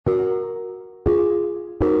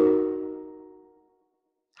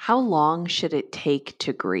How long should it take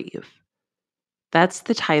to grieve? That's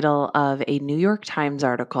the title of a New York Times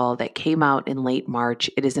article that came out in late March.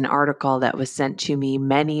 It is an article that was sent to me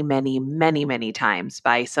many, many, many, many times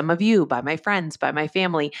by some of you, by my friends, by my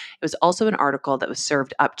family. It was also an article that was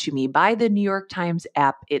served up to me by the New York Times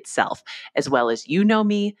app itself, as well as you know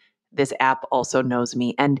me. This app also knows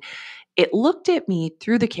me. And it looked at me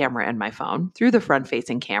through the camera in my phone, through the front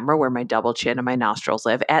facing camera where my double chin and my nostrils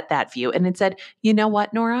live, at that view. And it said, you know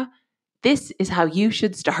what, Nora? This is how you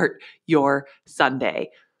should start your Sunday,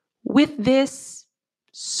 with this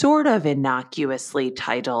sort of innocuously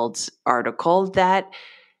titled article that,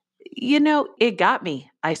 it got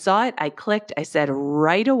me. I saw it, I clicked, I said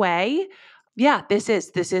right away, yeah, this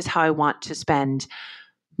is how I want to spend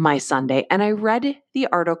my Sunday. And I read the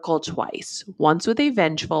article twice, once with a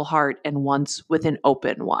vengeful heart and once with an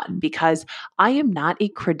open one, because I am not a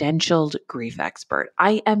credentialed grief expert.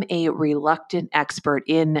 I am a reluctant expert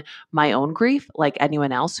in my own grief, like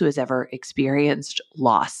anyone else who has ever experienced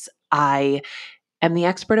loss. I am the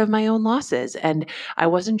expert of my own losses. And I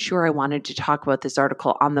wasn't sure I wanted to talk about this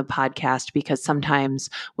article on the podcast because sometimes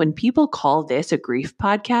when people call this a grief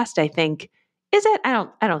podcast, I think, is it? I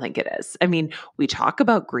don't think it is. I mean, we talk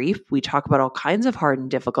about grief, we talk about all kinds of hard and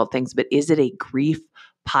difficult things, but is it a grief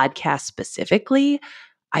podcast specifically?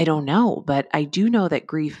 I don't know, but I do know that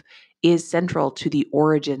grief is central to the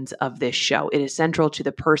origins of this show. It is central to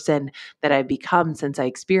the person that I've become since I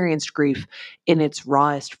experienced grief in its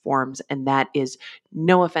rawest forms. And that is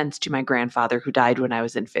no offense to my grandfather who died when I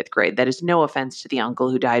was in fifth grade. That is no offense to the uncle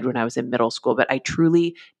who died when I was in middle school. But I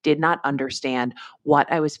truly did not understand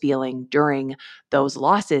what I was feeling during those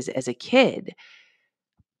losses as a kid.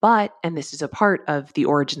 But, and this is a part of the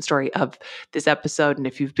origin story of this episode, and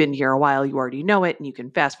if you've been here a while, you already know it, and you can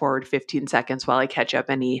fast forward 15 seconds while I catch up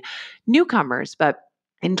any newcomers. But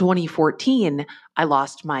in 2014, I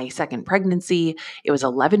lost my second pregnancy. It was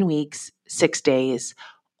 11 weeks, 6 days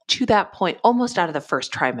to that point, almost out of the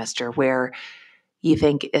first trimester, where you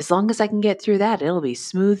think, as long as I can get through that, it'll be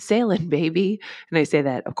smooth sailing, baby. And I say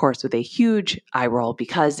that, of course, with a huge eye roll,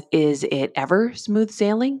 because is it ever smooth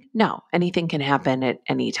sailing? No, anything can happen at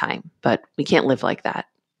any time, but we can't live like that,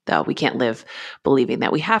 though. We can't live believing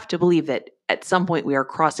that. We have to believe that at some point we are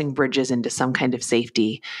crossing bridges into some kind of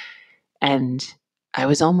safety. And I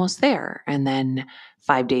was almost there. And then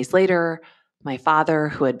 5 days later, my father,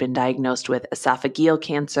 who had been diagnosed with esophageal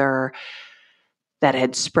cancer, that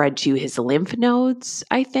had spread to his lymph nodes,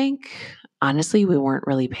 I think. Honestly, we weren't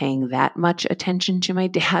really paying that much attention to my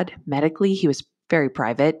dad medically. He was very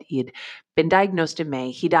private. He had been diagnosed in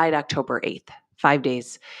May. He died October 8th, 5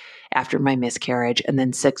 days after my miscarriage. And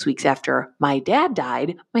then 6 weeks after my dad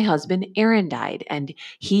died, my husband, Aaron, died. And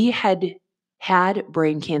he had had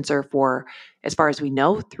brain cancer for, as far as we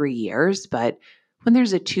know, 3 years. But when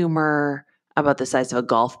there's a tumor about the size of a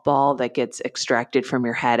golf ball that gets extracted from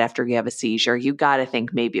your head after you have a seizure, you got to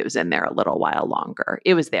think maybe it was in there a little while longer.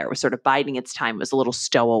 It was there. It was sort of biding its time. It was a little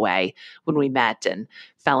stowaway when we met and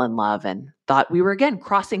fell in love and thought we were, again,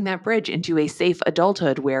 crossing that bridge into a safe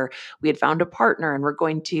adulthood where we had found a partner and we're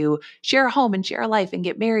going to share a home and share a life and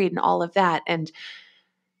get married and all of that. And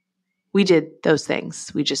we did those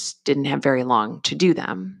things. We just didn't have very long to do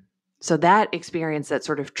them. So that experience, that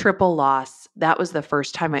sort of triple loss, that was the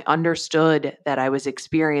first time I understood that I was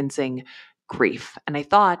experiencing grief. And I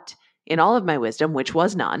thought, in all of my wisdom, which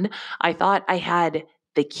was none, I thought I had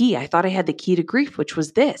the key. I thought I had the key to grief, which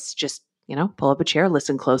was this: just, pull up a chair,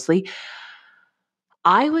 listen closely.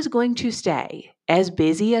 I was going to stay as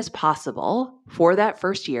busy as possible for that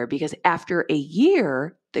first year, because after a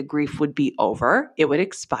year, the grief would be over, it would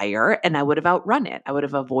expire, and I would have outrun it. I would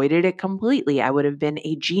have avoided it completely. I would have been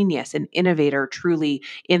a genius, an innovator truly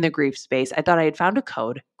in the grief space. I thought I had found a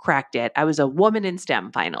code, cracked it. I was a woman in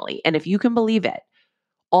STEM finally. And if you can believe it,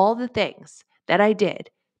 all the things that I did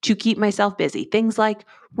to keep myself busy, things like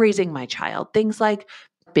raising my child, things like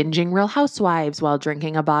binging Real Housewives while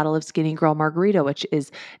drinking a bottle of Skinny Girl Margarita, which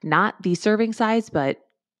is not the serving size, but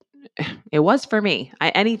it was for me.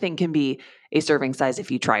 Anything can be a serving size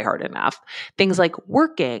if you try hard enough. Things like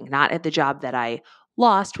working, not at the job that I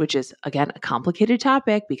lost, which is, again, a complicated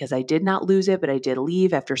topic because I did not lose it, but I did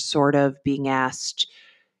leave after sort of being asked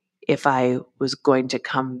if I was going to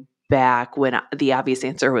come back, when the obvious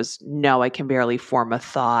answer was no, I can barely form a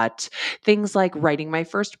thought. Things like writing my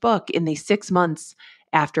first book in the 6 months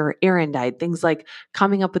after Aaron died. Things like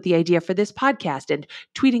coming up with the idea for this podcast and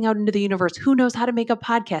tweeting out into the universe, who knows how to make a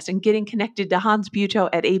podcast, and getting connected to Hans Buetow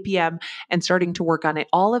at APM and starting to work on it.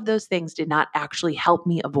 All of those things did not actually help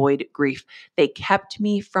me avoid grief. They kept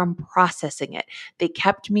me from processing it. They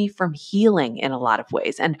kept me from healing in a lot of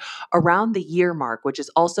ways. And around the year mark, which is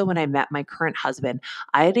also when I met my current husband,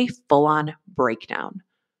 I had a full-on breakdown.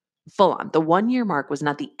 Full on. The 1 year mark was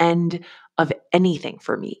not the end of anything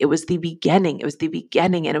for me. It was the beginning. It was the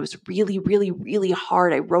beginning. And it was really, really, really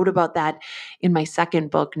hard. I wrote about that in my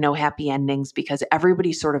second book, No Happy Endings, because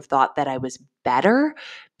everybody sort of thought that I was better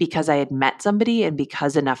because I had met somebody and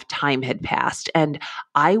because enough time had passed. And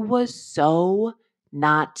I was so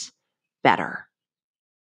not better.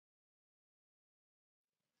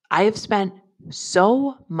 I have spent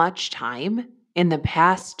so much time in the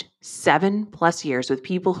past 7+ years with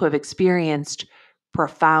people who have experienced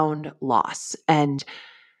profound loss. And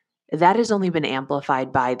that has only been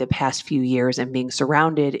amplified by the past few years and being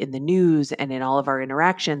surrounded in the news and in all of our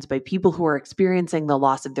interactions by people who are experiencing the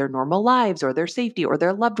loss of their normal lives or their safety or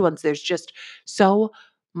their loved ones. There's just so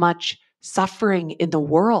much suffering in the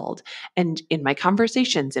world. And in my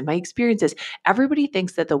conversations, in my experiences, everybody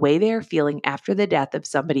thinks that the way they are feeling after the death of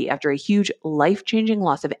somebody, after a huge life-changing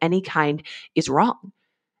loss of any kind, is wrong.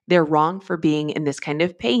 They're wrong for being in this kind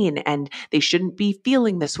of pain and they shouldn't be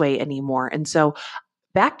feeling this way anymore. And so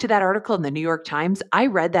back to that article in the New York Times, I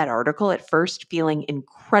read that article at first feeling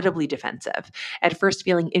incredibly defensive. At first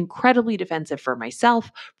feeling incredibly defensive for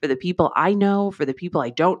myself, for the people I know, for the people I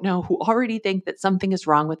don't know who already think that something is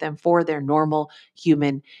wrong with them for their normal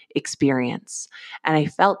human experience. And I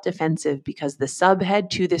felt defensive because the subhead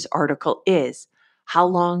to this article is, how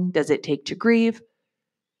long does it take to grieve?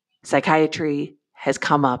 Psychiatry has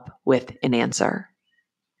come up with an answer.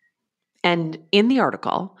 And in the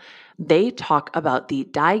article, they talk about the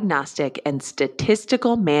Diagnostic and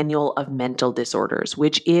Statistical Manual of Mental Disorders,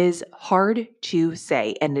 which is hard to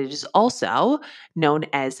say. And it is also known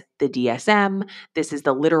as the DSM. This is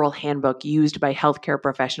the literal handbook used by healthcare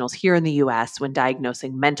professionals here in the US when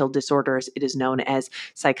diagnosing mental disorders. It is known as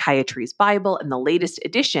Psychiatry's Bible. And the latest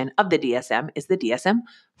edition of the DSM is the DSM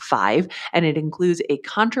 5. And it includes a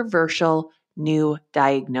controversial new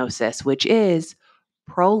diagnosis, which is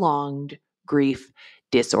prolonged grief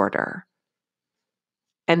disorder.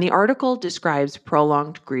 And the article describes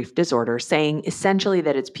prolonged grief disorder, saying essentially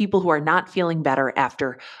that it's people who are not feeling better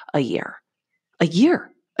after a year. A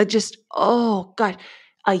year. Oh God,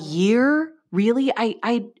 a year? Really?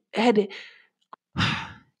 I had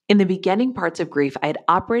in the beginning parts of grief, I had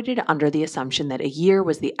operated under the assumption that a year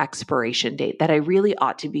was the expiration date, that I really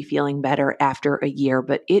ought to be feeling better after a year.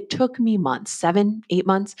 But it took me months, 7, 8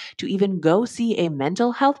 months, to even go see a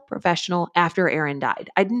mental health professional after Aaron died.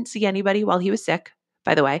 I didn't see anybody while he was sick,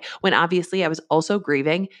 by the way, when obviously I was also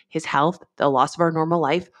grieving his health, the loss of our normal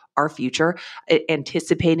life, our future,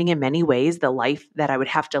 anticipating in many ways the life that I would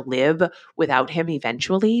have to live without him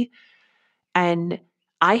eventually. And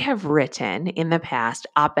I have written in the past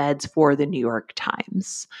op-eds for the New York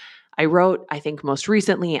Times. I wrote, I think most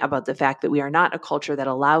recently, about the fact that we are not a culture that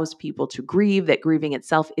allows people to grieve, that grieving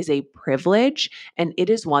itself is a privilege. And it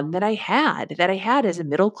is one that I had as a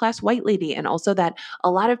middle-class white lady. And also that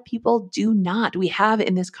a lot of people do not. We have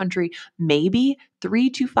in this country maybe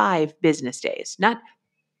 3 to 5 business days, not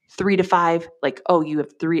 3 to 5, like, oh, you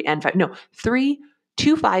have 3 and 5. No, 3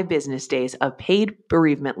 to 5 business days of paid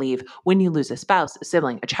bereavement leave when you lose a spouse, a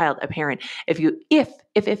sibling, a child, a parent. If you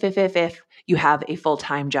have a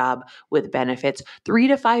full-time job with benefits, 3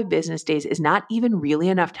 to 5 business days is not even really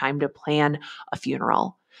enough time to plan a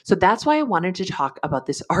funeral. So that's why I wanted to talk about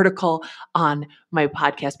this article on my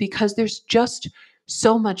podcast, because there's just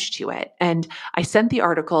so much to it. And I sent the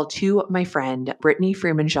article to my friend, Brittany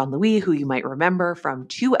Freeman Jean-Louis, who you might remember from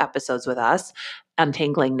 2 episodes with us,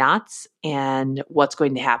 Untangling Knots and What's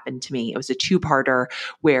Going to Happen to Me. It was a 2-parter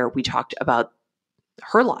where we talked about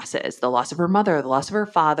her losses, the loss of her mother, the loss of her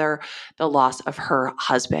father, the loss of her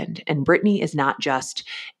husband. And Brittany is not just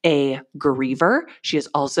a griever. She is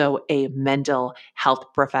also a mental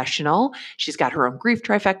health professional. She's got her own grief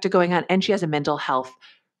trifecta going on, and she has a mental health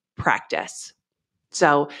practice.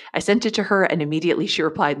 So I sent it to her, and immediately she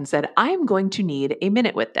replied and said, I'm going to need a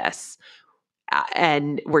minute with this.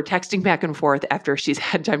 And we're texting back and forth after she's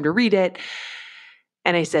had time to read it.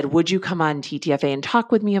 And I said, would you come on TTFA and talk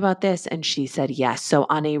with me about this? And she said, yes. So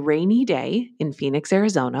on a rainy day in Phoenix,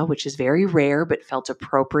 Arizona, which is very rare but felt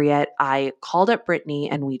appropriate, I called up Brittany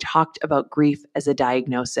and we talked about grief as a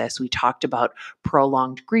diagnosis. We talked about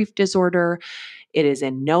prolonged grief disorder. It is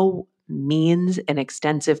in no means an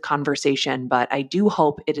extensive conversation, but I do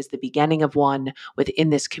hope it is the beginning of one within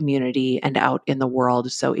this community and out in the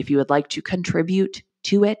world. So if you would like to contribute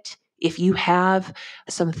to it, if you have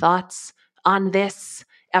some thoughts on this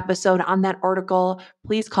episode, on that article,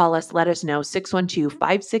 please call us. Let us know.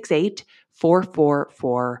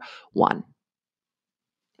 612-568-4441.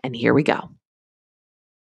 And here we go.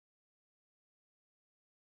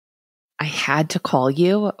 I had to call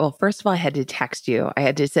you. Well, first of all, I had to text you. I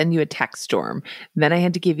had to send you a text storm. Then I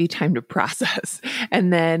had to give you time to process.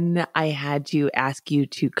 And then I had to ask you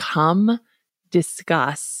to come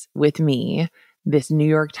discuss with me this New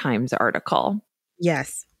York Times article.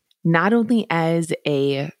 Yes. Not only as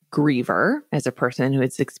a griever, as a person who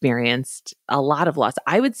has experienced a lot of loss,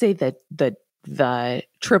 I would say that the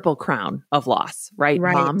triple crown of loss, right?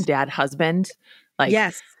 Mom, dad, husband.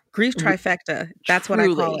 Yes. Grief trifecta. That's what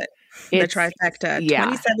I call it. The trifecta. Yeah.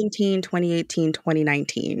 2017, 2018,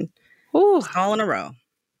 2019. Ooh. It's all in a row.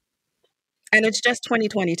 And it's just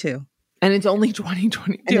 2022. And it's only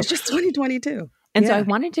 2022. And it's just 2022. And so I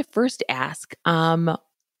wanted to first ask,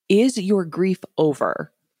 is your grief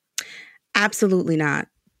over? Absolutely not.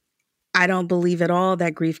 I don't believe at all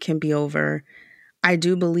that grief can be over. I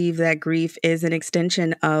do believe that grief is an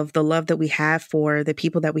extension of the love that we have for the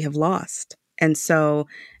people that we have lost. And so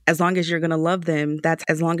as long as you're going to love them, that's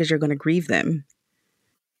as long as you're going to grieve them.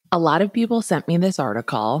 A lot of people sent me this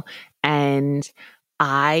article and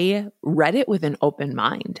I read it with an open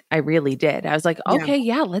mind. I really did. I was like, okay,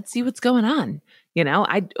 yeah, let's see what's going on. You know,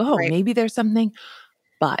 maybe there's something.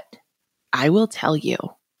 But I will tell you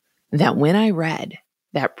that when I read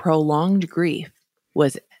that prolonged grief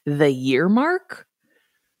was the year mark,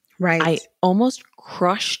 I almost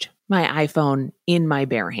crushed my iPhone in my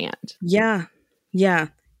bare hand. Yeah. Yeah.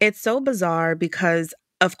 It's so bizarre because,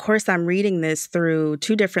 of course, I'm reading this through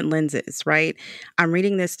two different lenses, right? I'm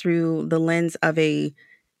reading this through the lens of a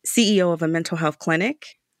CEO of a mental health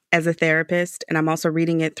clinic as a therapist. And I'm also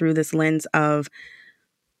reading it through this lens of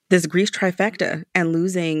this grief trifecta and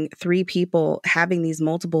losing three people, having these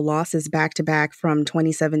multiple losses back to back from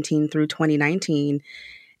 2017 through 2019.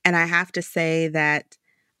 And I have to say that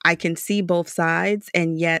I can see both sides,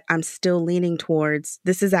 and yet I'm still leaning towards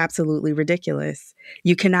this is absolutely ridiculous.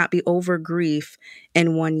 You cannot be over grief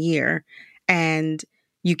in 1 year, and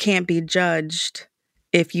you can't be judged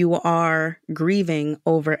if you are grieving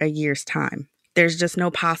over a year's time. There's just no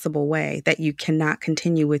possible way that you cannot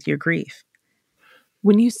continue with your grief.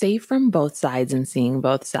 When you say from both sides and seeing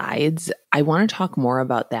both sides, I want to talk more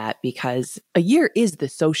about that because a year is the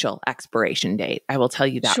social expiration date. I will tell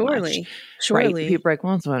you that much. Surely. Right? People are like,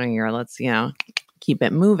 well, it's about a year. Let's, keep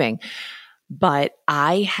it moving. But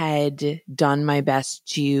I had done my best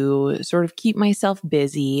to sort of keep myself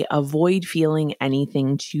busy, avoid feeling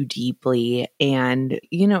anything too deeply. And,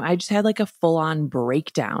 I just had like a full-on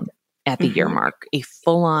breakdown at the year mark, a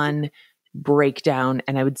full-on breakdown.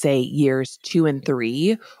 And I would say years 2 and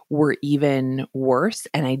 3 were even worse.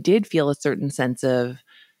 And I did feel a certain sense of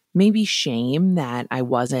maybe shame that I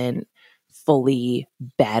wasn't fully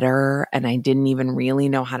better and I didn't even really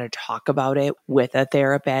know how to talk about it with a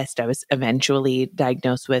therapist. I was eventually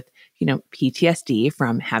diagnosed with, PTSD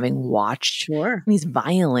from having watched these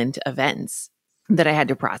violent events that I had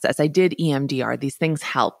to process. I did EMDR. These things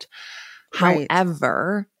helped.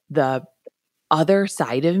 However, the other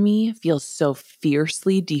side of me feels so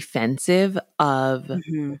fiercely defensive of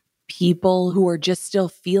people who are just still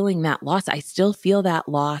feeling that loss. I still feel that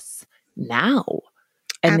loss now.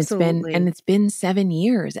 And it's been 7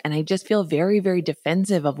 years. And I just feel very, very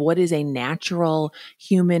defensive of what is a natural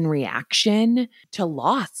human reaction to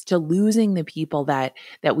loss, to losing the people that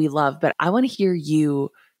we love. But I want to hear you,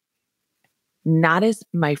 not as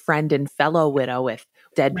my friend and fellow widow with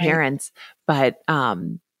dead parents, but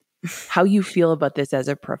how you feel about this as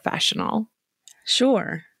a professional.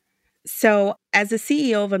 Sure. So as a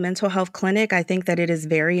CEO of a mental health clinic, I think that it is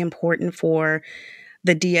very important for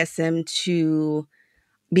the DSM to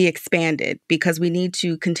be expanded because we need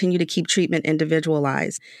to continue to keep treatment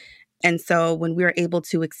individualized. And so when we're able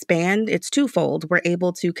to expand, it's twofold. We're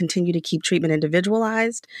able to continue to keep treatment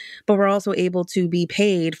individualized, but we're also able to be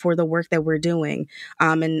paid for the work that we're doing.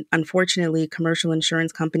 And unfortunately, commercial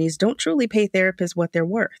insurance companies don't truly pay therapists what they're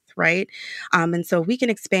worth, right? And so if we can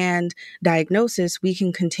expand diagnosis, we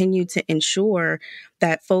can continue to ensure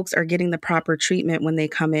that folks are getting the proper treatment when they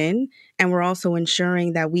come in. And we're also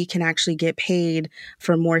ensuring that we can actually get paid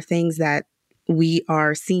for more things that we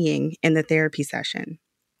are seeing in the therapy session.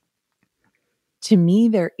 To me,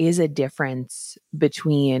 there is a difference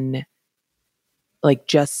between like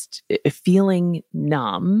just feeling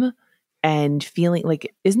numb and feeling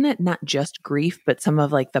like, isn't it not just grief, but some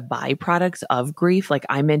of like the byproducts of grief? Like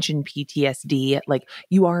I mentioned PTSD, like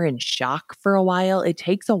you are in shock for a while. It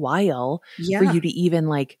takes a while for Yeah, you to even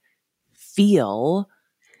like feel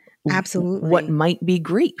what absolutely. might be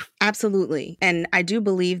grief. Absolutely. And I do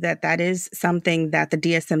believe that that is something that the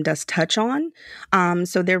DSM does touch on.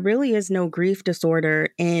 So there really is no grief disorder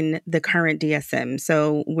in the current DSM.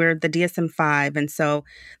 So we're the DSM 5. And so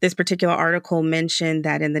this particular article mentioned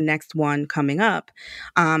that in the next one coming up,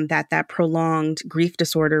 that prolonged grief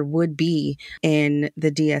disorder would be in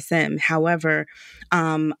the DSM. However,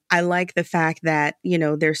 I like the fact that,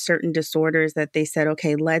 there's certain disorders that they said,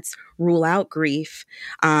 okay, let's rule out grief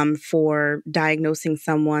for diagnosing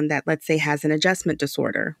someone that, let's say, has an adjustment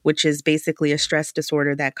disorder, which is basically a stress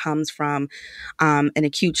disorder that comes from an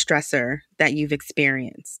acute stressor that you've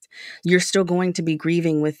experienced. You're still going to be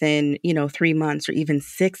grieving within, 3 months or even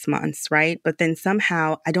 6 months, right? But then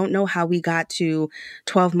somehow, I don't know how we got to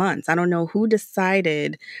 12 months. I don't know who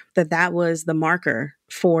decided that that was the marker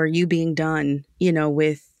for you being done,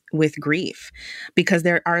 with grief, because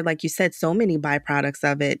there are, like you said, so many byproducts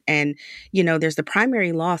of it. And there's the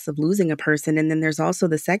primary loss of losing a person, and then there's also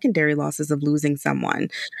the secondary losses of losing someone,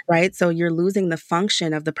 right? So you're losing the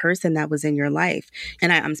function of the person that was in your life.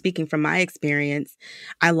 And I'm speaking from my experience.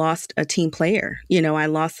 I lost a team player. I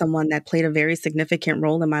lost someone that played a very significant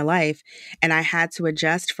role in my life, and I had to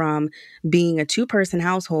adjust from being a two-person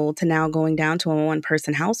household to now going down to a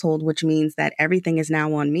one-person household, which means that everything is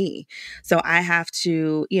now on me. So I have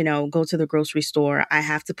to, go to the grocery store. I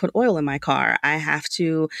have to put oil in my car. I have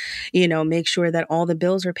to, make sure that all the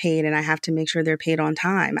bills are paid, and I have to make sure they're paid on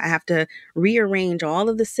time. I have to rearrange all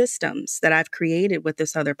of the systems that I've created with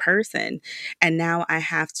this other person. And now I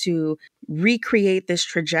have to recreate this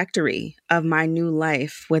trajectory of my new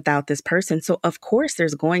life without this person. So, of course,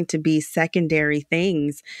 there's going to be secondary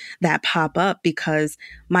things that pop up because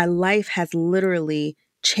my life has literally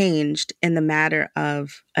changed in the matter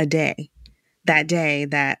of a day, that day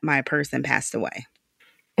that my person passed away.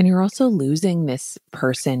 And you're also losing this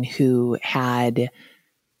person who had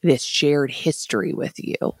this shared history with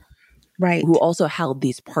you, who Right, also held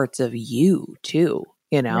these parts of you too,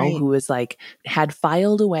 right, who was like, had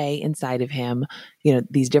filed away inside of him,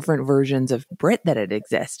 these different versions of Brit that had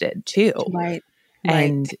existed too. right, right,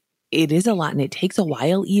 And it is a lot, and it takes a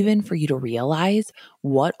while even for you to realize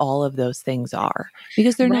what all of those things are,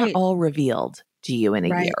 because they're not right, all revealed to you in a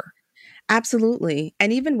right. year. Absolutely.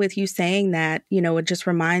 And even with you saying that, it just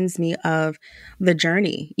reminds me of the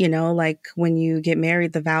journey, like when you get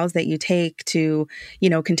married, the vows that you take to,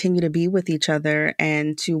 continue to be with each other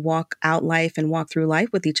and to walk out life and walk through life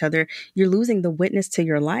with each other. You're losing the witness to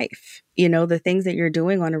your life, the things that you're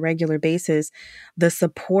doing on a regular basis, the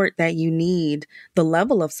support that you need, the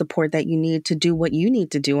level of support that you need to do what you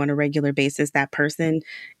need to do on a regular basis. That person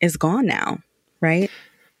is gone now, right?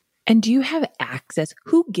 And do you have access?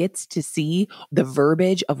 Who gets to see the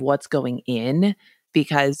verbiage of what's going in?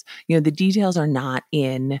 Because, the details are not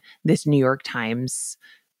in this New York Times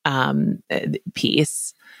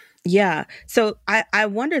piece. Yeah. So I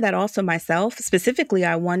wonder that also myself. Specifically,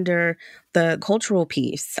 I wonder the cultural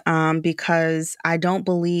piece, because I don't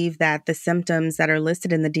believe that the symptoms that are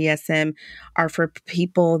listed in the DSM are for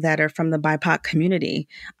people that are from the BIPOC community.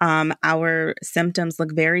 Our symptoms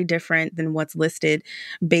look very different than what's listed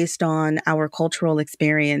based on our cultural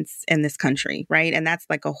experience in this country, right? And that's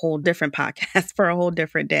like a whole different podcast for a whole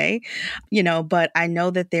different day, but I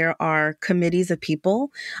know that there are committees of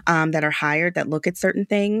people that are hired that look at certain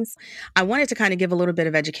things. I wanted to kind of give a little bit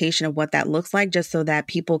of education of what that looks like, just so that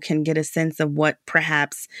people can get a sense of what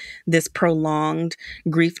perhaps this prolonged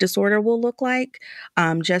grief disorder will look like,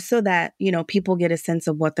 just so that, people get a sense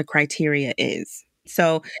of what the criteria is.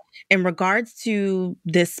 So, in regards to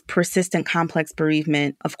this persistent complex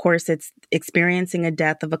bereavement, of course, it's experiencing a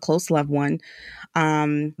death of a close loved one.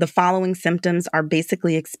 The following symptoms are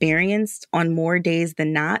basically experienced on more days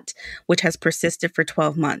than not, which has persisted for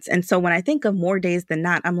 12 months. And so when I think of more days than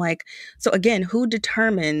not, I'm like, so again, who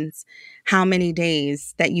determines how many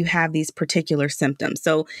days that you have these particular symptoms?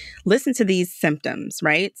 So listen to these symptoms,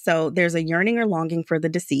 right? So there's a yearning or longing for the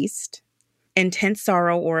deceased, intense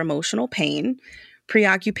sorrow or emotional pain,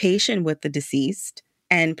 preoccupation with the deceased,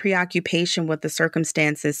 and preoccupation with the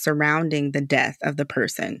circumstances surrounding the death of the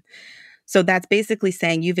person. So that's basically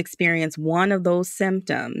saying you've experienced one of those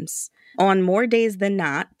symptoms on more days than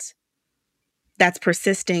not that's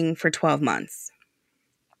persisting for 12 months.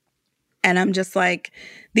 And I'm just like,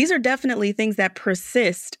 these are definitely things that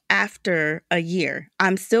persist after a year.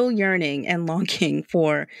 I'm still yearning and longing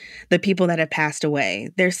for the people that have passed away.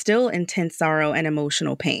 There's still intense sorrow and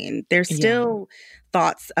emotional pain. There's Yeah. still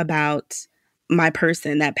thoughts about my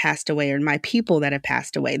person that passed away or my people that have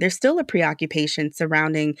passed away. There's still a preoccupation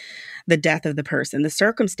surrounding the death of the person, the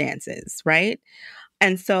circumstances, right?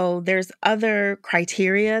 And so there's other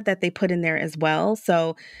criteria that they put in there as well.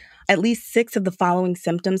 So at least 6 of the following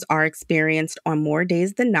symptoms are experienced on more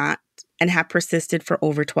days than not and have persisted for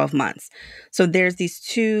over 12 months. So there's these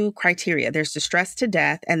 2 criteria. There's distress to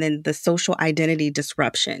death and then the social identity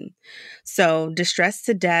disruption. So distress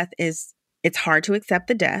to death is it's hard to accept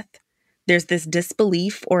the death. There's this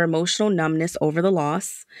disbelief or emotional numbness over the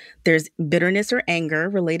loss. There's bitterness or anger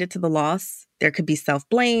related to the loss. There could be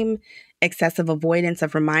self-blame, excessive avoidance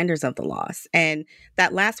of reminders of the loss. And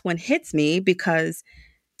that last one hits me because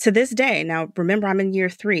to this day, now remember I'm in year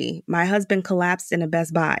 3, my husband collapsed in a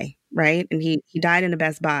Best Buy, right? And he died in a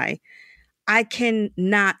Best Buy. I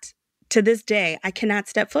cannot, to this day, I cannot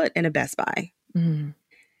step foot in a Best Buy. Mm.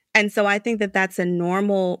 And so I think that that's a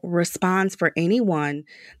normal response for anyone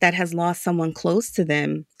that has lost someone close to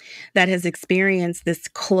them, that has experienced this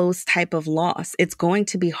close type of loss. It's going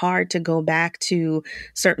to be hard to go back to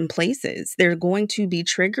certain places. There are going to be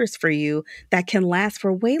triggers for you that can last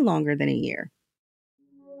for way longer than a year.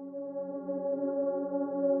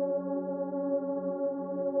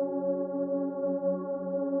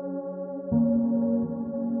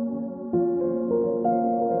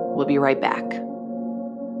 We'll be right back.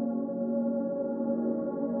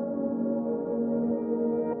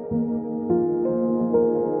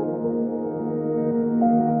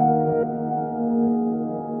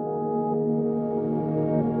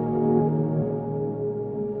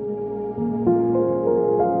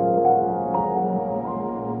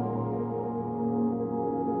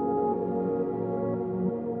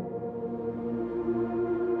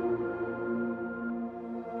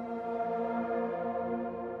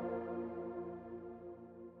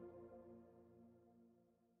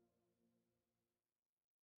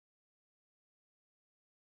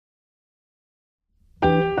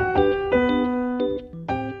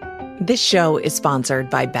 This show is sponsored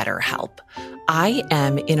by BetterHelp. I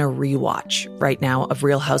am in a rewatch right now of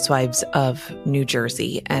Real Housewives of New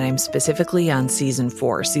Jersey, and I'm specifically on season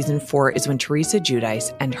 4. Season 4 is when Teresa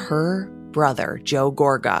Giudice and her brother, Joe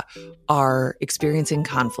Gorga, are experiencing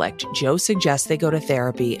conflict. Joe suggests they go to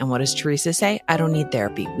therapy, and what does Teresa say? I don't need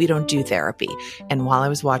therapy. We don't do therapy. And while I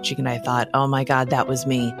was watching it, I thought, oh my God, that was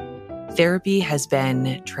me. Therapy has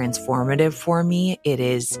been transformative for me. It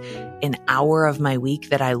is an hour of my week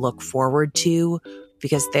that I look forward to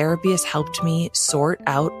because therapy has helped me sort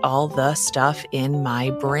out all the stuff in my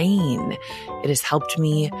brain. It has helped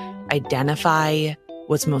me identify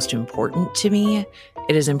what's most important to me.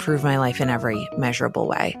 It has improved my life in every measurable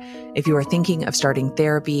way. If you are thinking of starting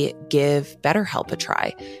therapy, give BetterHelp a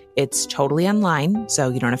try. It's totally online, so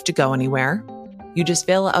you don't have to go anywhere. You just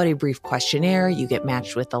fill out a brief questionnaire, you get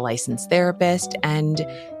matched with a licensed therapist, and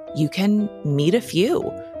you can meet a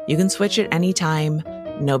few. You can switch at any time,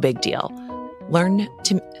 no big deal. Learn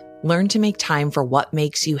to make time for what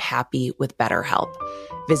makes you happy with BetterHelp.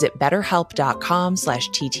 Visit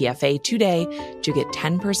betterhelp.com/TTFA today to get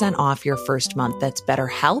 10% off your first month. That's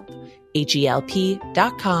BetterHelp,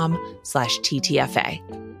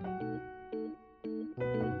 HELP.com/TTFA.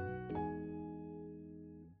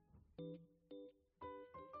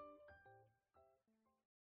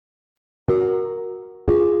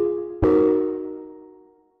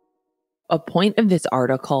 A point of this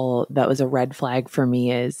article that was a red flag for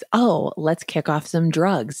me is, oh, let's kick off some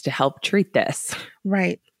drugs to help treat this.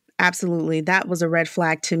 Right. Absolutely. That was a red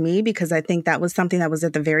flag to me because I think that was something that was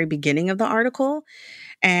at the very beginning of the article.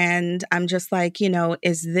 And I'm just like,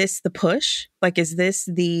 is this the push? Like, is this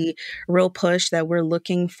the real push that we're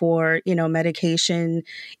looking for, medication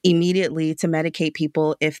immediately to medicate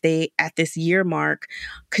people if they, at this year mark,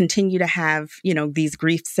 continue to have, these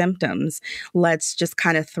grief symptoms? Let's just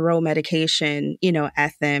kind of throw medication,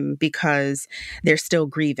 at them because they're still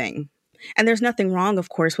grieving. And there's nothing wrong, of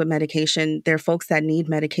course, with medication. There are folks that need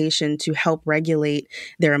medication to help regulate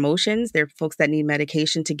their emotions. There are folks that need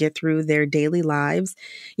medication to get through their daily lives.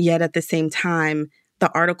 Yet at the same time,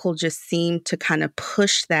 the article just seemed to kind of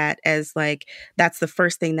push that as like, that's the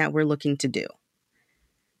first thing that we're looking to do.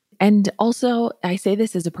 And also, I say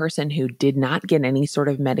this as a person who did not get any sort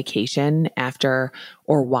of medication after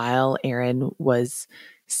or while Aaron was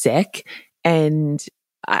sick. And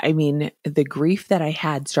I mean, the grief that I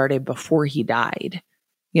had started before he died.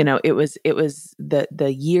 It was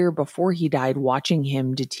the year before he died, watching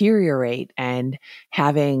him deteriorate and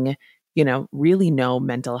having really no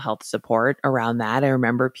mental health support around that. I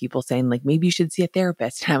remember people saying like, maybe you should see a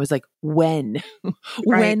therapist. And I was like, when?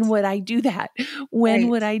 Right. When would I do that? When Right.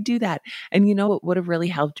 would I do that? And you know what would have really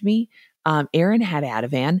helped me? Aaron had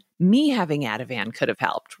Ativan. Me having Ativan could have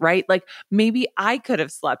helped, right? Like maybe I could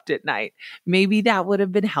have slept at night. Maybe that would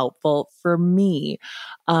have been helpful for me.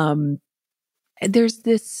 There's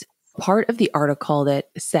this part of the article that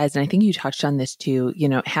says, and I think you touched on this too,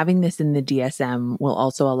 having this in the DSM will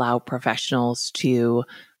also allow professionals to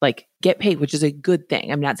like get paid, which is a good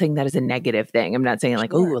thing. I'm not saying that is a negative thing. I'm not saying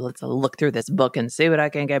like, oh, Sure. let's look through this book and see what I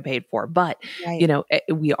can get paid for. But, Right.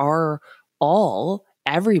 we are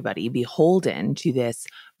everybody beholden to this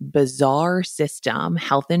bizarre system.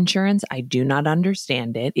 Health insurance, I do not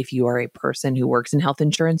understand it. If you are a person who works in health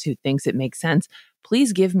insurance who thinks it makes sense,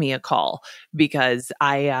 please give me a call because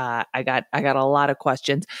I got a lot of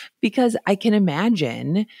questions, because I can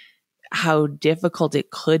imagine how difficult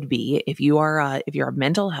it could be if you're a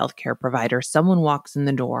mental health care provider. Someone walks in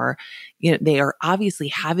the door, they are obviously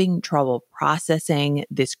having trouble processing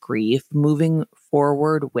this grief, moving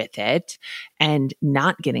forward with it, and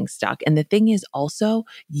not getting stuck. And the thing is also,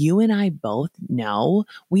 you and I both know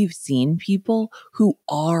we've seen people who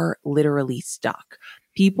are literally stuck.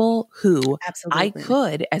 People who I Absolutely.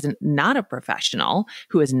 could, as not a professional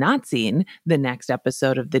who has not seen the next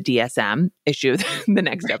episode of the DSM issue, the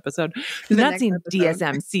next episode, who's The not next seen episode.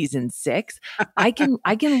 DSM season 6, I can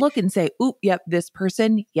look and say, oop, yep, this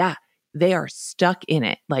person, yeah, they are stuck in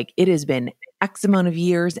it. Like it has been X amount of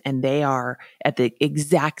years and they are at the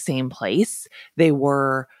exact same place they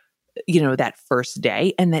were, that first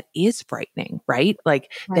day. And that is frightening, right? Like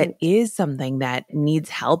that Right. is something that needs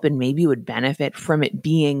help and maybe would benefit from it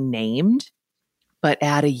being named. But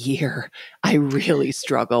at a year, I really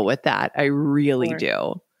struggle with that. I really Sure.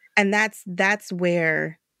 do. And that's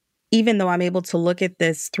where, even though I'm able to look at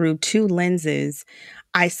this through two lenses,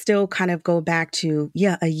 I still kind of go back to,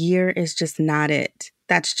 yeah, a year is just not it.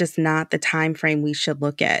 That's just not the time frame we should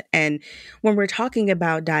look at. And when we're talking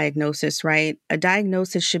about diagnosis, right? A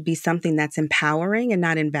diagnosis should be something that's empowering and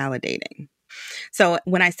not invalidating. So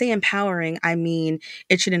when I say empowering, I mean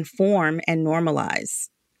it should inform and normalize.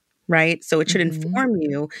 Right. So it should Mhm. inform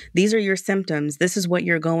you, these are your symptoms. This is what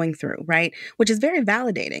you're going through. Right. Which is very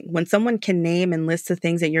validating when someone can name and list the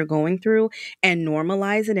things that you're going through and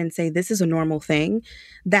normalize it and say, this is a normal thing.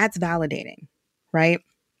 That's validating. Right.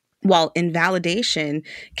 While invalidation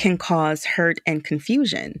can cause hurt and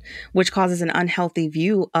confusion, which causes an unhealthy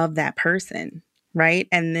view of that person. Right.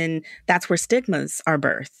 And then that's where stigmas are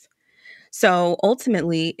birthed. So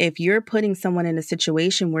ultimately, if you're putting someone in a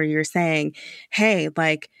situation where you're saying, hey,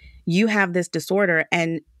 like you have this disorder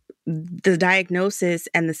and the diagnosis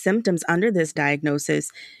and the symptoms under this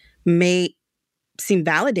diagnosis may seem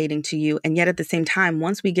validating to you. And yet at the same time,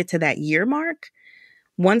 once we get to that year mark,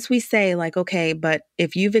 once we say, like, okay, but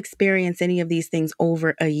if you've experienced any of these things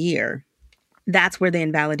over a year, that's where the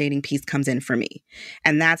invalidating piece comes in for me.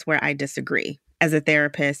 And that's where I disagree as a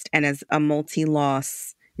therapist and as a multi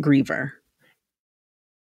loss griever.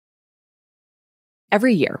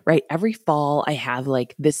 Every year, right? Every fall, I have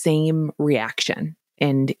like the same reaction.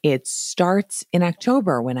 And it starts in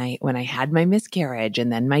October when I had my miscarriage,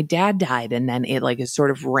 and then my dad died, and then it like is sort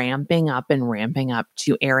of ramping up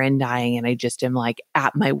to Aaron dying, and I just am like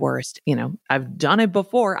at my worst. I've done it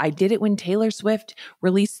before. I did it when Taylor Swift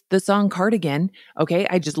released the song Cardigan. Okay,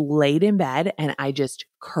 I just laid in bed and I just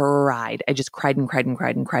cried. I just cried and cried and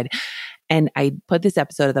cried and cried. And I put this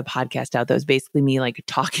episode of the podcast out that was basically me like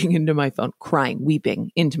talking into my phone, crying,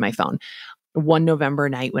 weeping into my phone. One November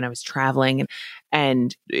night when I was traveling,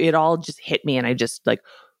 and it all just hit me and I just like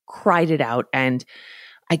cried it out. And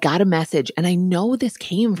I got a message, and I know this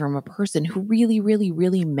came from a person who really, really,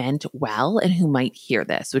 really meant well and who might hear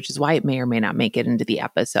this, which is why it may or may not make it into the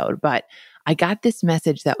episode. But I got this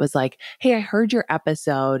message that was like, hey, I heard your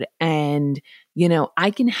episode and,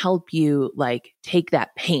 I can help you like take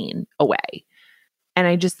that pain away. And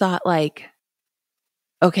I just thought like,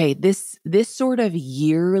 okay, this sort of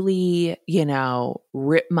yearly,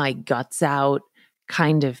 rip my guts out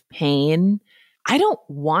kind of pain, I don't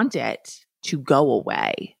want it to go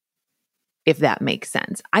away, if that makes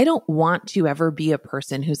sense. I don't want to ever be a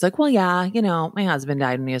person who's like, well, yeah, my husband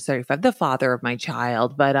died when he was 35, the father of my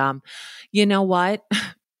child, but you know what?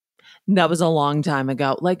 That was a long time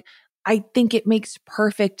ago. Like, I think it makes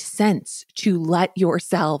perfect sense to let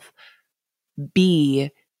yourself be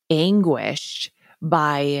anguished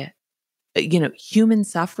by human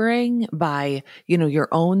suffering, by your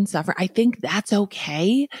own suffering. I think that's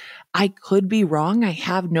okay. I could be wrong. I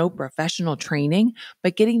have no professional training,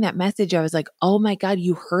 but getting that message, I was like, oh my God,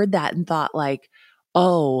 you heard that and thought like,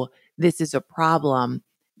 oh, this is a problem.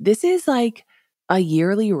 This is like a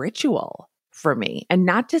yearly ritual for me. And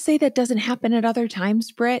not to say that doesn't happen at other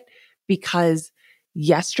times, Britt, because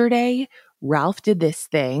yesterday Ralph did this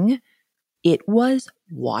thing. It was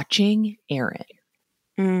watching Aaron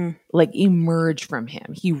like emerge from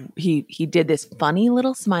him. He did this funny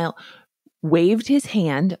little smile, waved his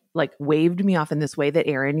hand, like waved me off in this way that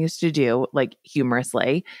Aaron used to do, like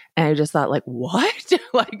humorously. And I just thought, like, what?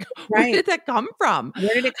 Like, where Right. did that come from?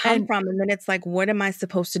 Where did it come from? And then it's like, what am I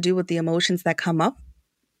supposed to do with the emotions that come up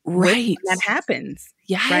with Right. when that happens?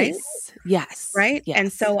 Yes. Right? Yes. Right. Yes.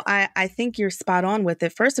 And so I think you're spot on with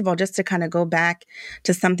it. First of all, just to kind of go back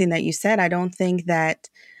to something that you said, I don't think that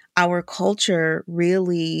our culture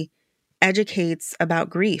really educates about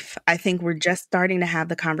grief. I think we're just starting to have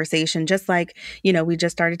the conversation, just like, we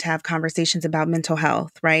just started to have conversations about mental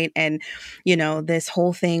health, right? And, this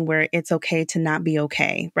whole thing where it's okay to not be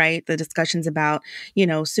okay, right? The discussions about,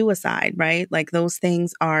 suicide, right? Like those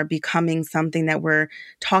things are becoming something that we're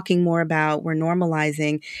talking more about, we're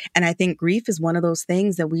normalizing. And I think grief is one of those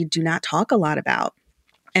things that we do not talk a lot about.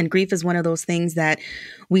 And grief is one of those things that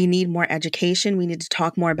we need more education. We need to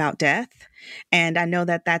talk more about death. And I know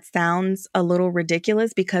that that sounds a little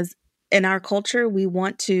ridiculous because in our culture, we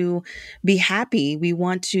want to be happy. We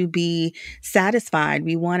want to be satisfied.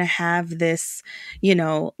 We want to have this,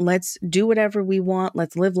 let's do whatever we want.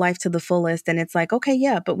 Let's live life to the fullest. And it's like, okay,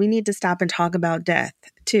 yeah, but we need to stop and talk about death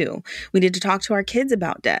too. We need to talk to our kids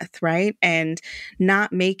about death, right? And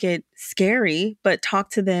not make it scary, but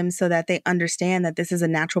talk to them so that they understand that this is a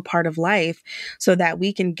natural part of life so that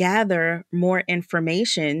we can gather more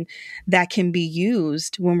information that can be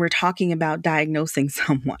used when we're talking about diagnosing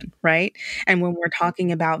someone, right? And when we're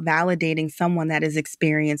talking about validating someone that has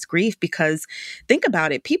experienced grief, because think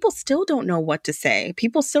about it, people still don't know what to say.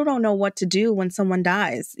 People still don't know what to do when someone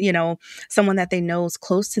dies, someone that they know is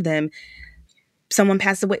close to them. Someone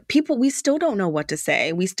passed away. People, we still don't know what to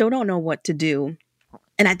say. We still don't know what to do.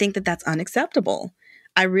 And I think that that's unacceptable.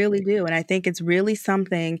 I really do. And I think it's really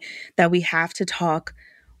something that we have to talk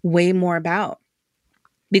way more about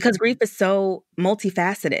because grief is so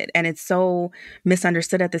multifaceted and it's so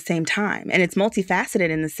misunderstood at the same time. And it's multifaceted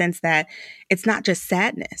in the sense that it's not just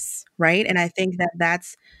sadness, right? And I think that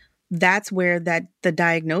that's where that the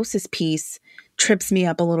diagnosis piece trips me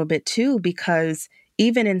up a little bit too, because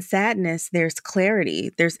even in sadness, there's clarity,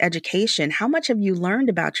 there's education. How much have you learned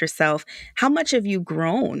about yourself? How much have you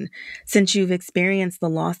grown since you've experienced the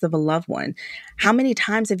loss of a loved one? How many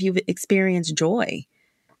times have you experienced joy?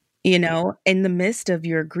 In the midst of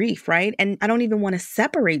your grief, right? And I don't even want to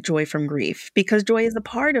separate joy from grief because joy is a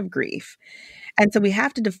part of grief. And so we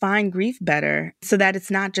have to define grief better so that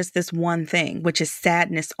it's not just this one thing, which is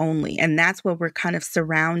sadness only. And that's what we're kind of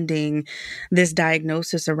surrounding this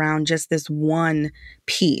diagnosis around, just this one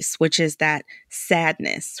piece, which is that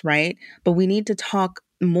sadness, right? But we need to talk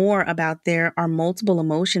more about there are multiple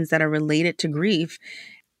emotions that are related to grief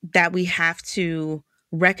that we have to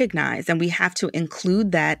recognize, and we have to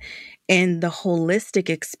include that in the holistic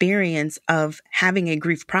experience of having a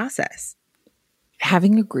grief process.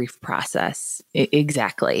 Having a grief process.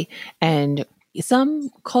 Exactly. And some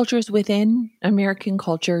cultures within American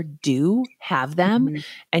culture do have them. Mm-hmm.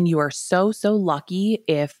 And you are so, so lucky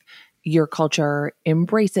if your culture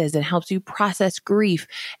embraces and helps you process grief.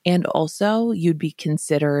 And also you'd be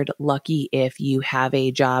considered lucky if you have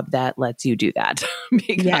a job that lets you do that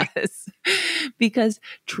because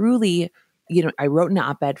truly, I wrote an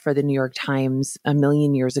op-ed for the New York Times a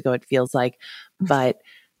million years ago, it feels like, but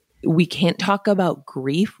we can't talk about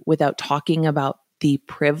grief without talking about the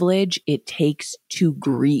privilege it takes to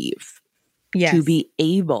grieve. Yes. To be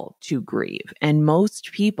able to grieve. And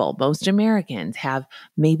most people, most Americans have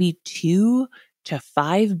maybe 2 to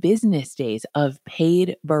 5 business days of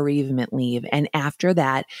paid bereavement leave. And after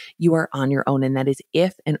that, you are on your own. And that is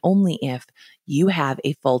if and only if you have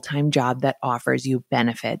a full-time job that offers you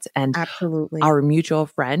benefits. And absolutely, our mutual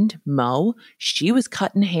friend, Mo, she was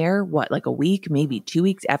cutting hair, like a week, maybe 2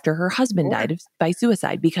 weeks after her husband died by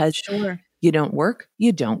suicide because you don't work,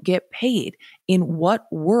 you don't get paid. In what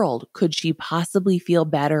world could she possibly feel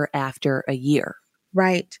better after a year?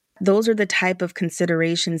 Right. Those are the type of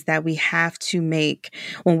considerations that we have to make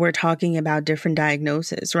when we're talking about different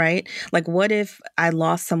diagnoses, right? Like, what if I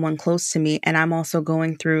lost someone close to me and I'm also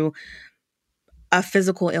going through a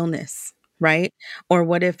physical illness, right? Or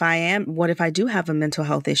what if I do have a mental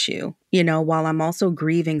health issue, while I'm also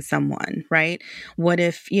grieving someone, right? What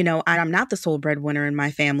if, I'm not the sole breadwinner in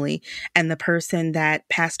my family and the person that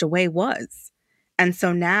passed away was? And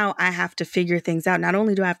so now I have to figure things out. Not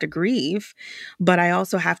only do I have to grieve, but I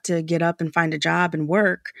also have to get up and find a job and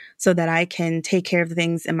work so that I can take care of the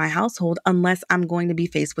things in my household unless I'm going to be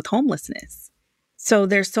faced with homelessness. So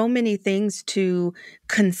there's so many things to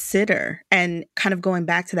consider, and kind of going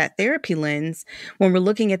back to that therapy lens, when we're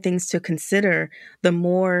looking at things to consider, the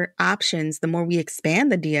more options, the more we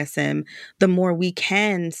expand the DSM, the more we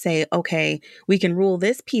can say, okay, we can rule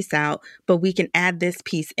this piece out, but we can add this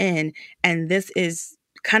piece in, and this is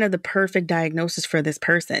kind of the perfect diagnosis for this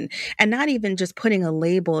person. And not even just putting a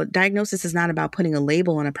label. Diagnosis is not about putting a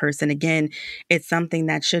label on a person. Again, it's something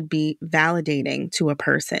that should be validating to a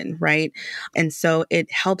person, right? And so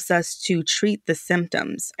it helps us to treat the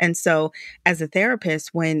symptoms. And so as a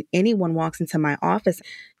therapist, when anyone walks into my office,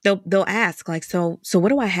 they'll ask like, so what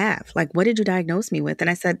do I have? Like, what did you diagnose me with?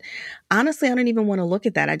 And I said, honestly, I don't even want to look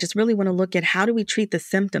at that. I just really want to look at, how do we treat the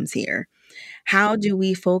symptoms here? How do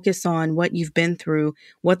we focus on what you've been through,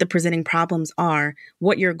 what the presenting problems are,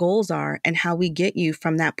 what your goals are, and how we get you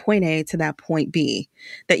from that point A to that point B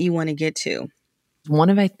that you want to get to? One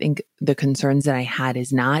of, I think, the concerns that I had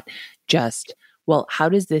is not just, well, how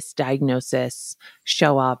does this diagnosis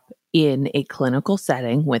show up in a clinical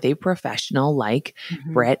setting with a professional like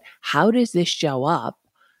Britt? How does this show up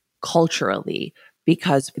culturally?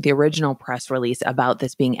 Because the original press release about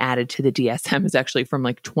this being added to the DSM is actually from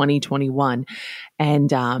like 2021.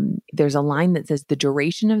 And there's a line that says the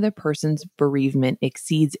duration of the person's bereavement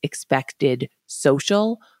exceeds expected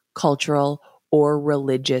social, cultural, or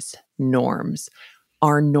religious norms.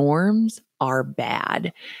 Our norms are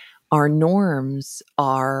bad. Our norms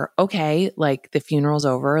are, okay, like the funeral's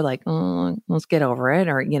over, like, oh, let's get over it.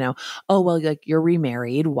 Or, oh, well, like you're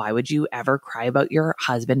remarried. Why would you ever cry about your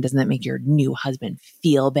husband? Doesn't that make your new husband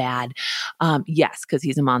feel bad? Yes, because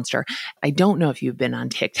he's a monster. I don't know if you've been on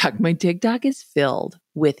TikTok. My TikTok is filled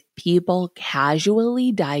with people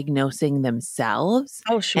casually diagnosing themselves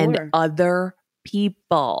and other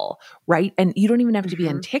people, right? And you don't even have to be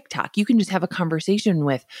on TikTok. You can just have a conversation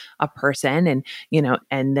with a person and,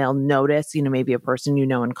 and they'll notice, maybe a person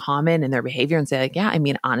in common and their behavior and say like, yeah, I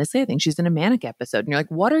mean, honestly, I think she's in a manic episode. And you're like,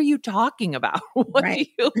 what are you talking about? What right.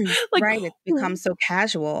 do you like? Right. It becomes so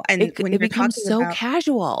casual. And when it becomes so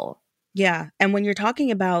casual. Yeah. And when you're talking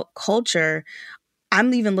about culture,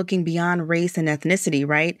 I'm even looking beyond race and ethnicity,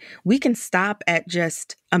 right? We can stop at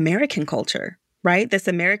just American culture, right? This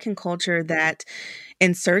American culture that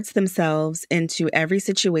inserts themselves into every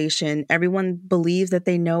situation. Everyone believes that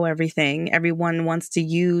they know everything. Everyone wants to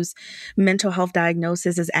use mental health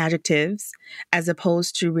diagnosis as adjectives, as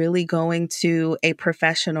opposed to really going to a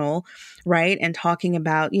professional, right? And talking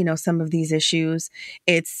about, some of these issues.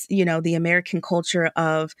 It's, the American culture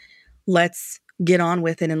of, let's get on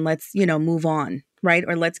with it and let's, move on, right?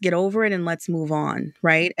 Or let's get over it and let's move on,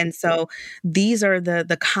 right? And so these are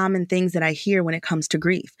the common things that I hear when it comes to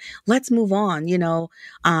grief. Let's move on,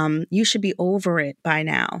 you should be over it by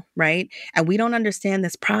now, right? And we don't understand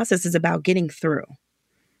this process is about getting through,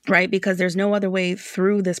 right? Because there's no other way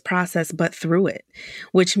through this process but through it,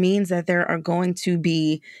 which means that there are going to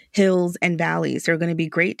be hills and valleys. There are going to be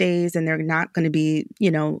great days and they're not going to be,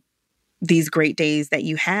 these great days that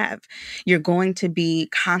you have. You're going to be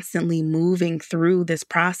constantly moving through this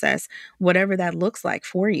process, whatever that looks like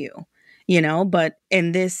for you, but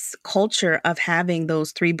in this culture of having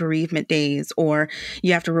those 3 bereavement days, or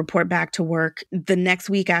you have to report back to work the next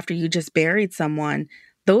week after you just buried someone,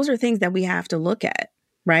 those are things that we have to look at,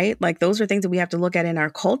 right? Like those are things that we have to look at in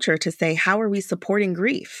our culture to say, how are we supporting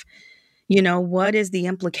grief? What is the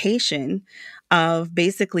implication of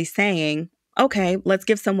basically saying, okay, let's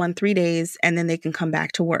give someone 3 days and then they can come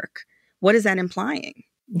back to work? What is that implying?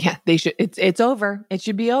 Yeah, they should. It's over. It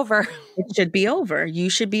should be over. It should be over. You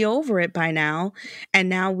should be over it by now. And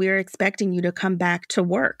now we're expecting you to come back to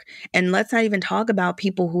work. And let's not even talk about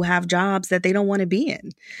people who have jobs that they don't want to be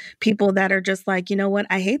in. People that are just like, you know what,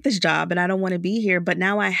 I hate this job and I don't want to be here, but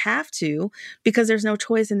now I have to because there's no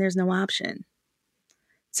choice and there's no option.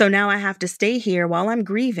 So now I have to stay here while I'm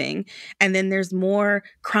grieving. And then there's more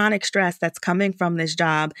chronic stress that's coming from this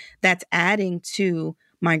job that's adding to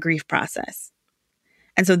my grief process.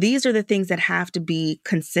 And so these are the things that have to be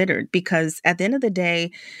considered, because at the end of the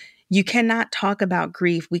day, you cannot talk about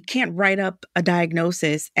grief. We can't write up a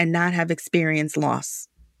diagnosis and not have experienced loss.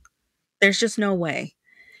 There's just no way.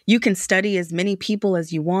 You can study as many people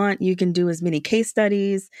as you want. You can do as many case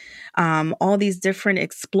studies, all these different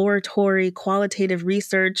exploratory, qualitative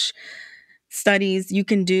research studies you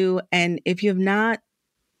can do. And if you have not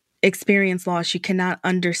experienced loss, you cannot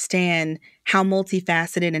understand how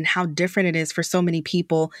multifaceted and how different it is for so many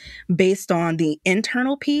people based on the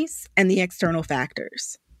internal piece and the external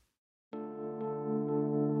factors.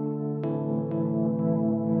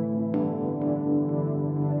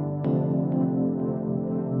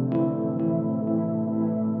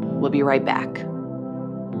 We'll be right back.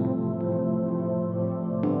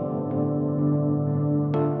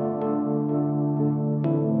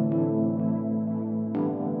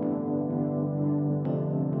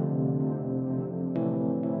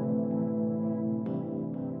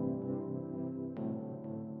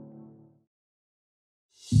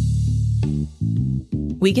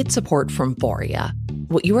 We get support from Foria.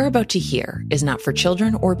 What you are about to hear is not for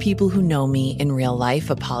children or people who know me in real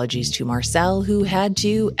life. Apologies to Marcel, who had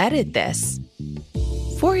to edit this.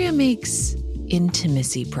 Foria makes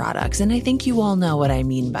intimacy products, and I think you all know what I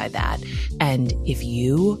mean by that. And if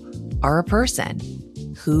you are a person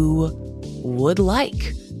who would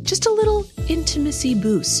like just a little intimacy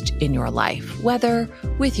boost in your life, whether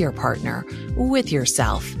with your partner, with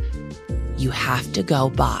yourself, you have to go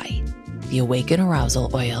buy the Awaken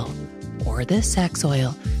Arousal Oil or the sex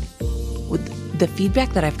oil. With the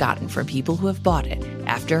feedback that I've gotten from people who have bought it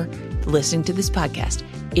after listening to this podcast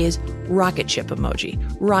is rocket ship emoji,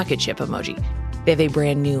 rocket ship emoji. They have a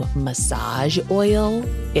brand new massage oil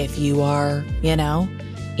if you are,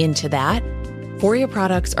 into that. Foria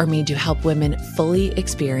products are made to help women fully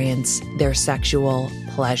experience their sexual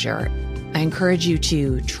pleasure. I encourage you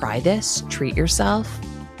to try this, treat yourself.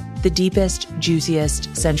 The deepest,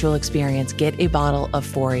 juiciest sensual experience. Get a bottle of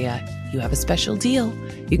Foria. You have a special deal.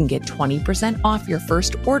 You can get 20% off your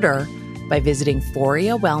first order by visiting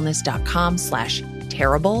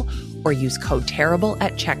ForiaWellness.com/terrible or use code terrible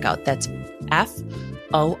at checkout. That's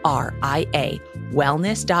FORIA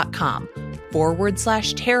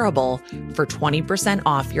wellness.com/terrible for 20%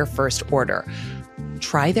 off your first order.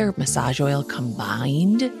 Try their massage oil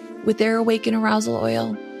combined with their Awaken Arousal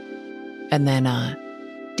oil. And then,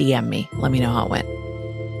 DM me. Let me know how it went.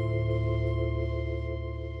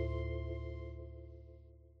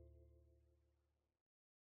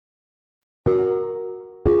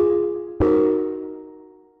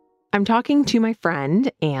 I'm talking to my friend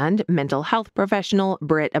and mental health professional,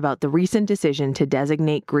 Britt, about the recent decision to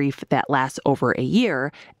designate grief that lasts over a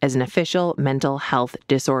year as an official mental health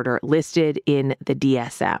disorder listed in the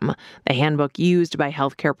DSM, the handbook used by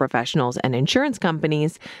healthcare professionals and insurance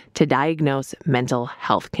companies to diagnose mental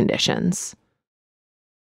health conditions.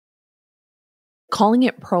 Calling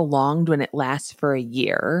it prolonged when it lasts for a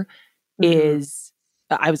year is...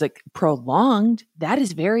 I was like, prolonged? That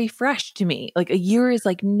is very fresh to me. Like a year is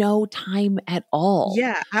like no time at all.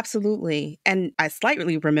 Yeah, absolutely. And I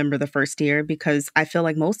slightly remember the first year because I feel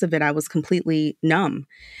like most of it I was completely numb.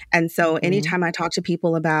 And so anytime I talk to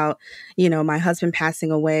people about, my husband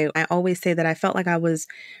passing away, I always say that I felt like I was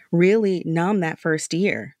really numb that first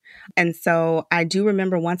year. And so I do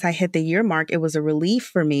remember once I hit the year mark, it was a relief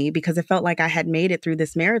for me because it felt like I had made it through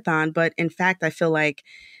this marathon. But in fact, I feel like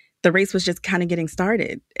the race was just kind of getting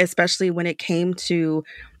started, especially when it came to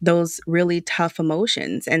those really tough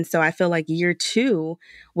emotions. And so I feel like year 2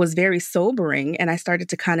 was very sobering, and I started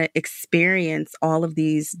to kind of experience all of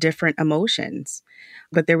these different emotions.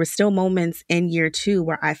 But there were still moments in year 2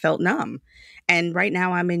 where I felt numb. And right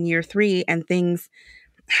now I'm in year 3 and things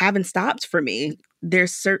haven't stopped for me.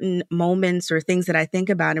 There's certain moments or things that I think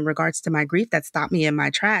about in regards to my grief that stop me in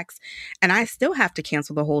my tracks. And I still have to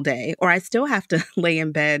cancel the whole day, or I still have to lay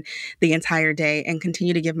in bed the entire day and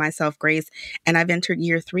continue to give myself grace. And I've entered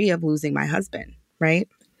year 3 of losing my husband, right?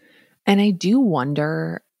 And I do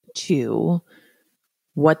wonder, too,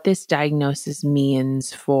 what this diagnosis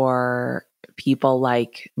means for people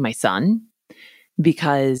like my son,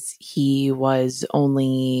 because he was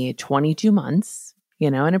only 22 months.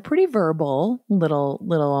 And a pretty verbal little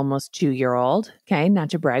almost 2-year-old. Okay, not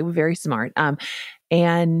to brag, but very smart.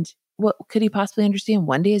 And what could he possibly understand?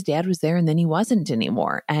 One day his dad was there and then he wasn't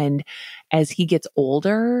anymore. And as he gets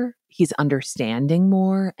older, he's understanding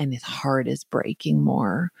more and his heart is breaking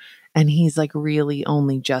more. And he's like really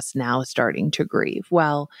only just now starting to grieve.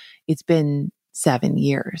 Well, it's been 7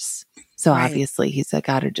 years. So Right. Obviously he's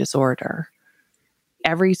got a disorder.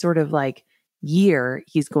 Every sort of like year,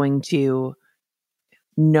 he's going to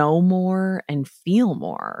know more and feel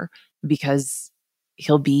more because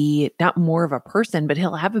he'll be not more of a person, but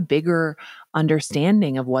he'll have a bigger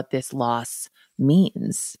understanding of what this loss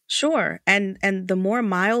means. Sure. And the more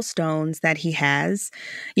milestones that he has,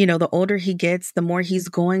 the older he gets, the more he's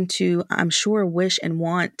going to, I'm sure, wish and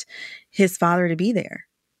want his father to be there.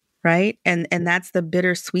 Right. And that's the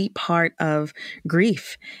bittersweet part of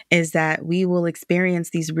grief, is that we will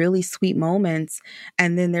experience these really sweet moments.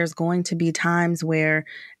 And then there's going to be times where,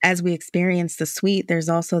 as we experience the sweet, there's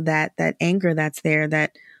also that anger that's there,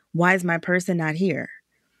 that why is my person not here?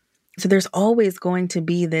 So there's always going to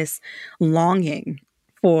be this longing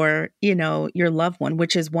for, your loved one,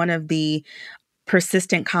 which is one of the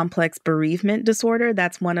persistent complex bereavement disorder,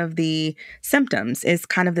 that's one of the symptoms, is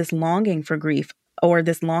kind of this longing for grief or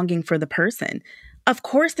this longing for the person. Of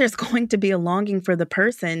course, there's going to be a longing for the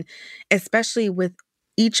person, especially with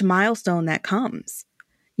each milestone that comes.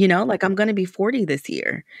 Like I'm going to be 40 this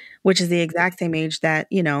year, which is the exact same age that,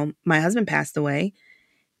 my husband passed away.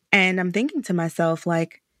 And I'm thinking to myself,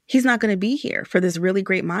 like, he's not going to be here for this really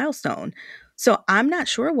great milestone. So I'm not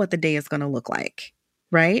sure what the day is going to look like,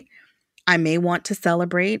 right? I may want to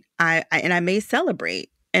celebrate. I may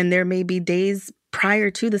celebrate. And there may be days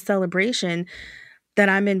prior to the celebration that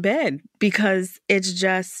I'm in bed because it's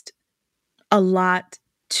just a lot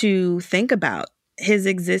to think about, his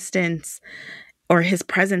existence or his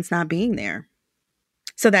presence not being there.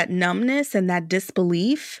 So that numbness and that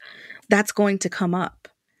disbelief, that's going to come up.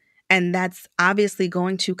 And that's obviously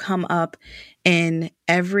going to come up in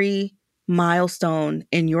every milestone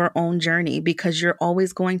in your own journey because you're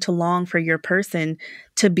always going to long for your person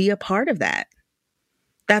to be a part of that.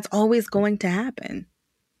 That's always going to happen.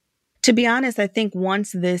 To be honest, I think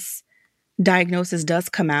once this diagnosis does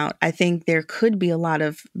come out, I think there could be a lot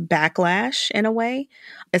of backlash in a way,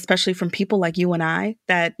 especially from people like you and I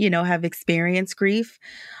that, have experienced grief.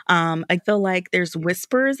 I feel like there's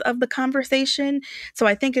whispers of the conversation. So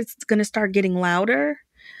I think it's going to start getting louder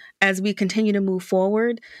as we continue to move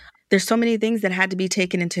forward. There's so many things that had to be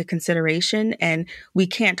taken into consideration, and we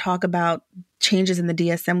can't talk about changes in the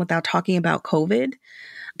DSM without talking about COVID.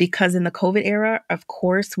 Because in the COVID era, of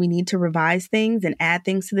course, we need to revise things and add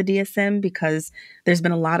things to the DSM because there's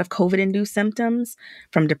been a lot of COVID-induced symptoms,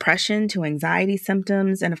 from depression to anxiety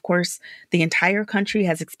symptoms. And of course, the entire country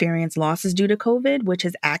has experienced losses due to COVID, which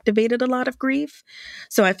has activated a lot of grief.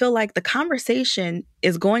 So I feel like the conversation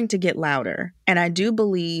is going to get louder. And I do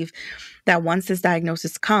believe that once this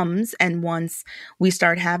diagnosis comes and once we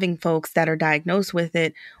start having folks that are diagnosed with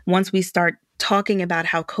it, once we start talking about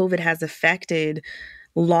how COVID has affected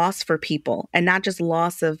loss for people, and not just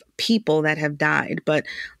loss of people that have died, but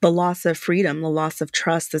the loss of freedom, the loss of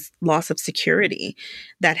trust, the loss of security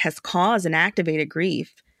that has caused and activated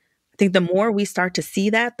grief. I think the more we start to see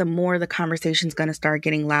that, the more the conversation is going to start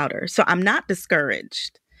getting louder. So I'm not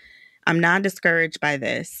discouraged. I'm not discouraged by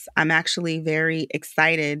this. I'm actually very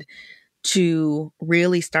excited to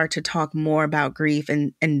really start to talk more about grief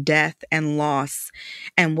and death and loss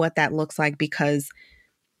and what that looks like, because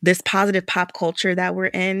this positive pop culture that we're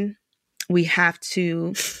in, we have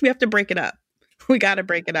to break it up. We got to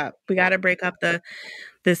break it up. We got to break up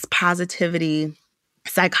this positivity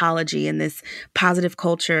psychology and this positive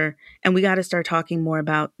culture, and we got to start talking more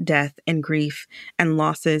about death and grief and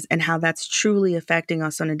losses and how that's truly affecting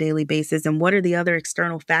us on a daily basis, and what are the other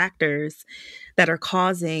external factors that are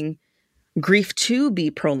causing grief to be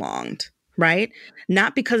prolonged, right?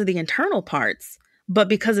 Not because of the internal parts, but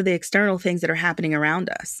because of the external things that are happening around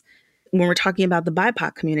us. When we're talking about the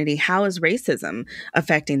BIPOC community, how is racism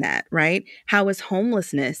affecting that, right? How is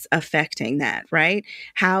homelessness affecting that, right?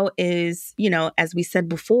 How is, as we said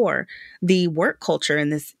before, the work culture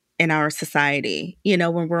in our society,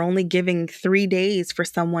 when we're only giving 3 days for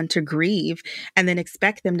someone to grieve and then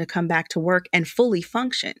expect them to come back to work and fully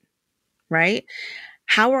function, right?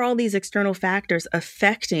 How are all these external factors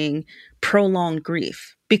affecting prolonged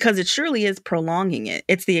grief? Because it surely is prolonging it.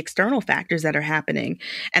 It's the external factors that are happening.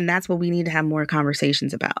 And that's what we need to have more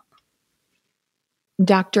conversations about.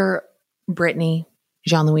 Dr. Brittany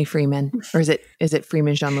Jean-Louis Freeman, or is it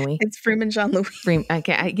Freeman Jean-Louis? It's Freeman Jean-Louis. Freeman.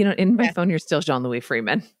 Okay, in my phone, you're still Jean-Louis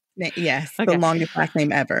Freeman. Yes, okay. The longest last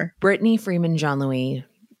name ever. Brittany Freeman Jean-Louis,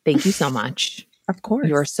 thank you so much. Of course.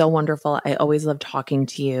 You are so wonderful. I always love talking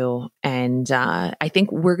to you. And I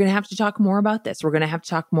think we're going to have to talk more about this. We're going to have to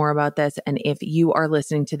talk more about this. And if you are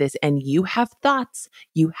listening to this and you have thoughts,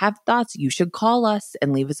 you should call us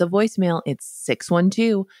and leave us a voicemail. It's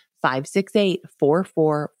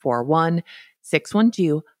 612-568-4441,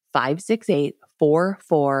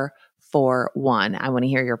 612-568-4441. I want to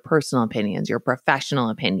hear your personal opinions, your professional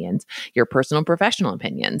opinions, your personal professional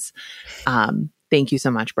opinions. Thank you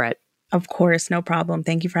so much, Brett. Of course, no problem.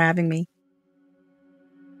 Thank you for having me.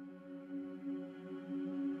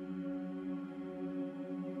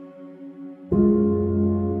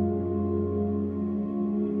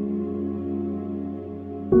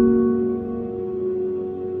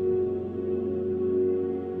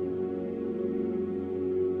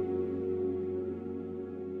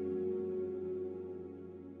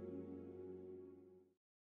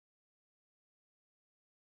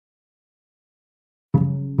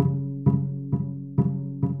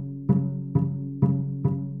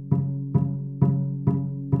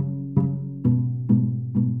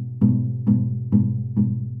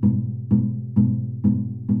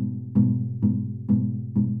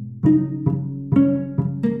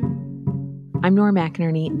 I'm Nora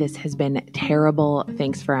McInerney. This has been terrible.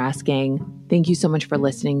 Thanks for asking. Thank you so much for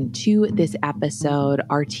listening to this episode.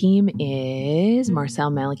 Our team is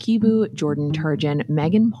Marcel Malakibu, Jordan Turgeon,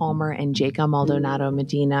 Megan Palmer, and Jacob Maldonado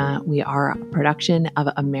Medina. We are a production of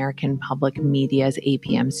American Public Media's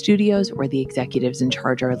APM Studios, where the executives in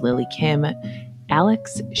charge are Lily Kim,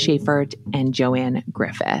 Alex Schaefert, and Joanne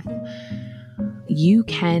Griffith. You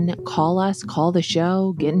can call us, call the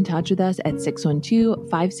show, get in touch with us at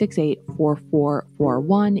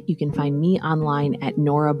 612-568-4441. You can find me online at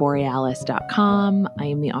noraborealis.com. I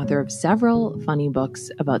am the author of several funny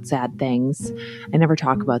books about sad things. I never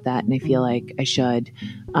talk about that, and I feel like I should.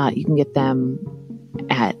 You can get them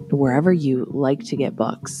at wherever you like to get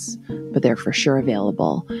books, but they're for sure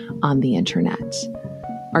available on the internet.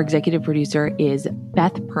 Our executive producer is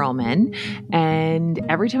Beth Perlman. And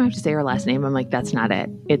every time I have to say her last name, I'm like, that's not it.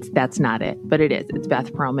 That's not it. But it is. It's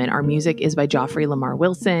Beth Perlman. Our music is by Joffrey Lamar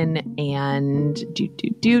Wilson. And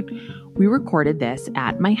we recorded this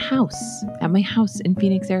at my house in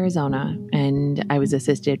Phoenix, Arizona. And I was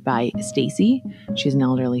assisted by Stacy. She's an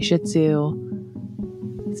elderly Shih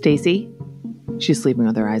Tzu. Stacy? She's sleeping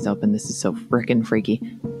with her eyes open. This is so freaking freaky.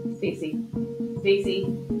 Stacy.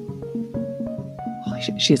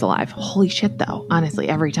 She's alive. Holy shit, though. Honestly,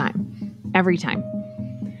 every time.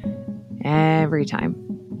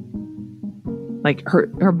 Like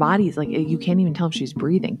her body's like, you can't even tell if she's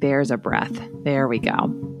breathing. There's a breath. There we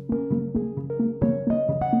go.